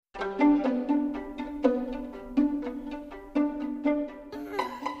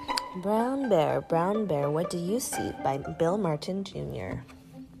Bear, What Do You See? By Bill Martin Jr. You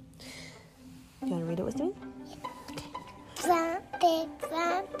want to read it with me? Brown bear,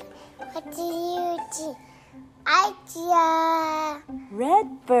 what do you see? I see a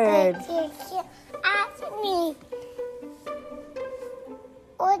Red bird. Ask me.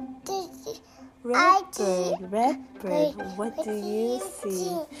 What did you Red bird, what do you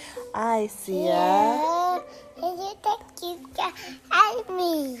see? I see a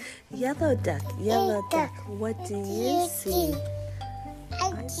yellow duck, what do you see?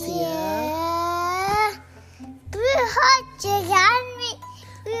 I see a blue heart,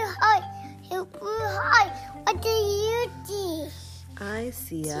 what do you see? I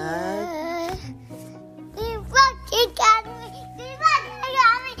see a green frog, you got me.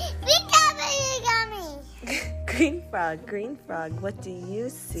 Green frog, what do you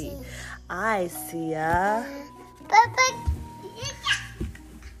see? I see a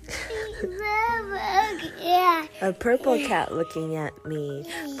purple cat looking at me.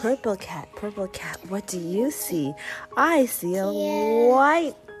 Purple cat, what do you see? I see a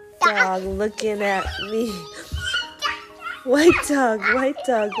white dog looking at me. White dog,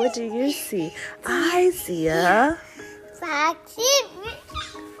 what do you see? I see a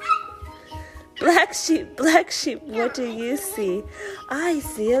black sheep, what do you see? I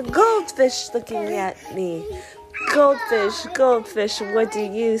see a goldfish looking at me. Goldfish, what do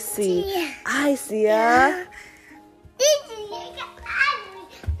you see? I see a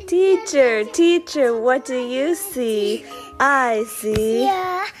teacher, what do you see? I see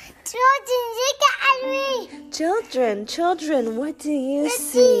children, what do you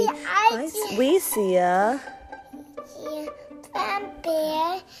see? We see a brown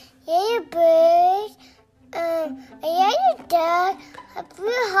bear, yellow bird, a yellow duck, a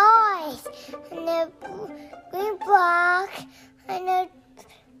blue horse, and a green frog, and a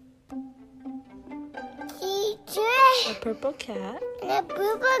teacher, a purple cat, and a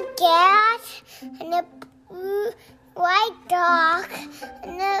purple cat, and a blue white dog,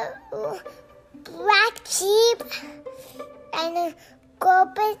 and a black sheep, and a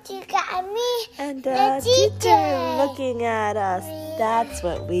goldfish, you got me, and a teacher looking at us. That's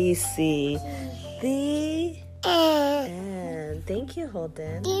what we see. The end. Thank you,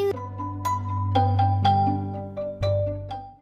 Holden.